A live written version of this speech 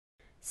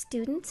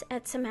Students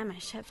at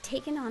Sammamish have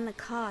taken on the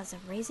cause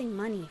of raising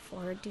money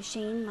for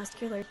Duchenne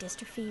muscular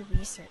dystrophy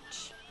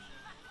research.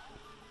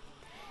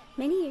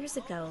 Many years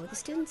ago, the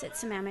students at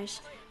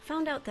Sammamish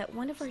found out that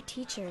one of our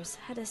teachers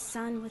had a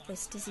son with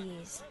this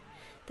disease.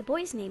 The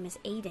boy's name is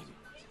Aiden,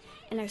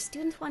 and our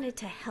students wanted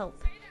to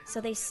help,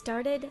 so they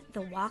started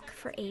the Walk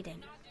for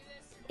Aiden.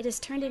 It has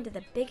turned into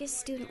the biggest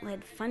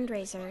student-led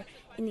fundraiser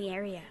in the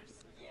area.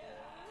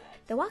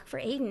 The Walk for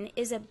Aiden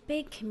is a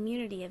big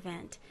community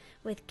event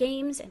with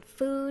games and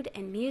food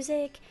and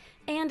music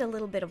and a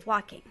little bit of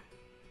walking.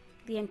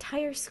 The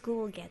entire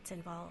school gets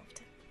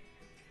involved.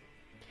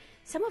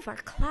 Some of our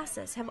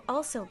classes have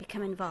also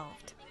become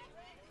involved.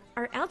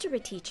 Our algebra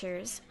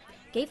teachers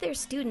gave their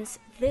students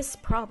this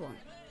problem: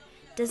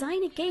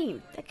 design a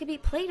game that could be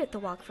played at the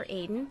Walk for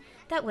Aiden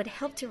that would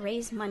help to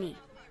raise money.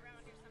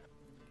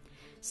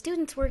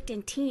 Students worked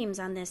in teams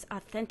on this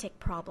authentic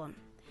problem.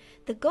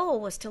 The goal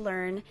was to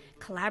learn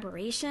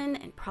collaboration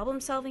and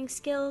problem-solving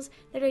skills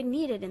that are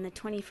needed in the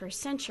 21st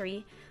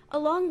century,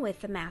 along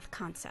with the math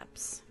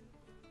concepts.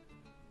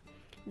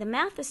 The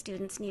math the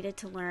students needed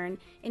to learn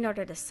in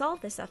order to solve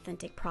this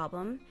authentic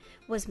problem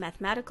was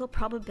mathematical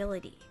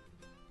probability.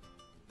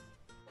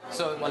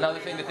 So another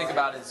thing to think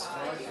about is,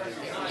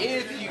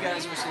 if you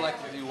guys were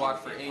selected to do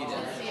Walk for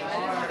Aiden,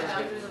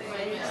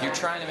 you're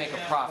trying to make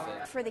a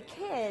profit. For the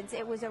kids,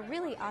 it was a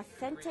really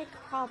authentic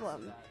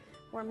problem.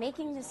 We're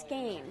making this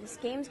game. This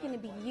game's going to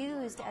be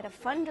used at a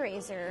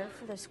fundraiser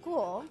for the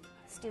school.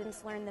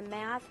 Students learned the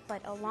math,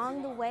 but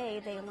along the way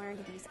they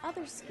learned these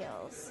other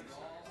skills: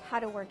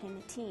 how to work in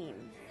a team,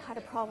 how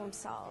to problem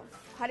solve,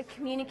 how to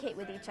communicate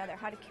with each other,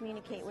 how to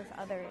communicate with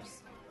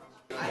others.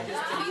 He's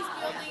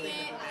building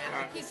it,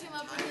 he came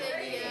up with the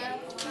idea,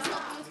 he's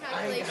helping with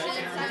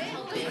calculations, I'm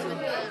helping with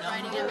the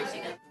writing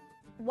everything.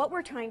 What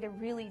we're trying to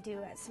really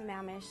do at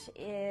Sammamish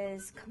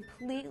is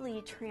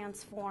completely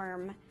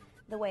transform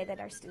the way that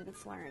our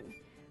students learn,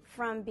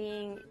 from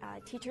being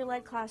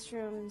teacher-led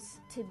classrooms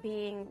to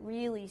being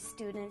really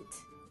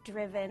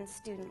student-driven,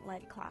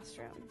 student-led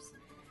classrooms.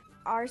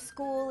 Our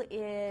school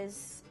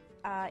is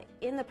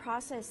in the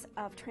process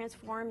of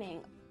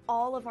transforming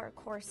all of our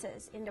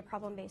courses into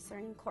problem-based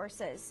learning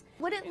courses.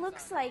 What it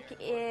looks like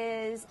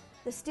is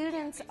the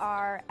students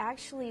are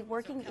actually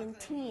working in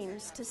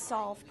teams to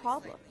solve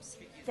problems.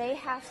 They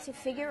have to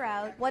figure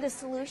out what a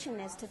solution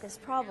is to this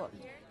problem.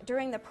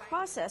 During the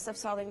process of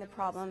solving the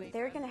problem,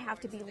 they're going to have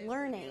to be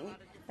learning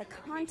the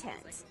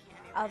content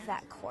of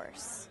that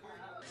course.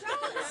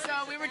 So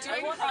we were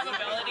doing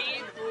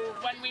probability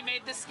when we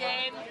made this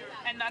game,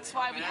 and that's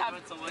why we have a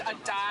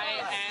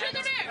die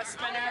and a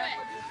spinner.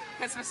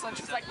 Because Miss Lynch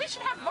was like, we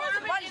should have more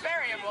than one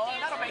variable,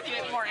 and that'll make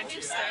it more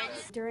interesting.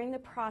 During the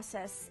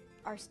process,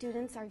 our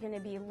students are going to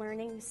be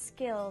learning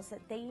skills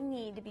that they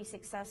need to be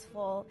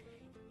successful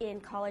in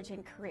college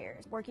and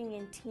careers. Working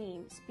in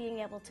teams, being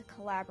able to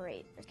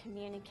collaborate,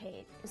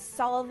 communicate,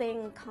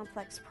 solving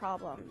complex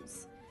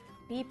problems,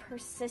 be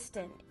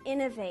persistent,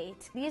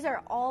 innovate. These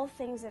are all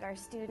things that our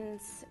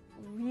students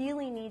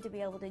really need to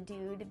be able to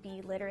do to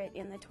be literate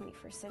in the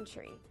 21st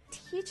century.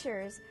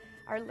 Teachers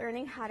are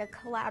learning how to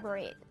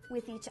collaborate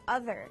with each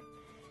other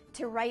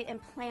to write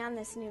and plan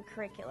this new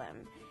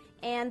curriculum.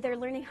 And they're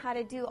learning how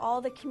to do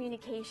all the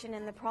communication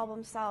and the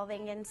problem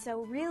solving. And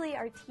so really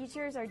our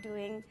teachers are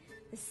doing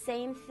the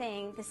same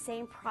thing, the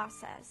same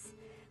process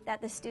that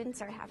the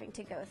students are having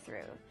to go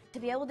through. To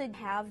be able to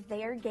have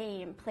their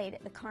game played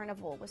at the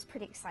carnival was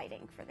pretty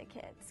exciting for the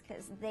kids,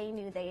 because they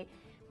knew they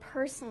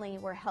personally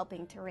were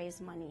helping to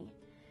raise money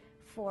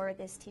for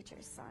this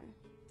teacher's son.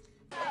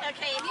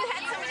 Okay, have you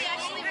had somebody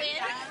actually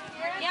win?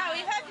 Yeah,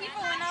 we've had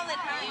people win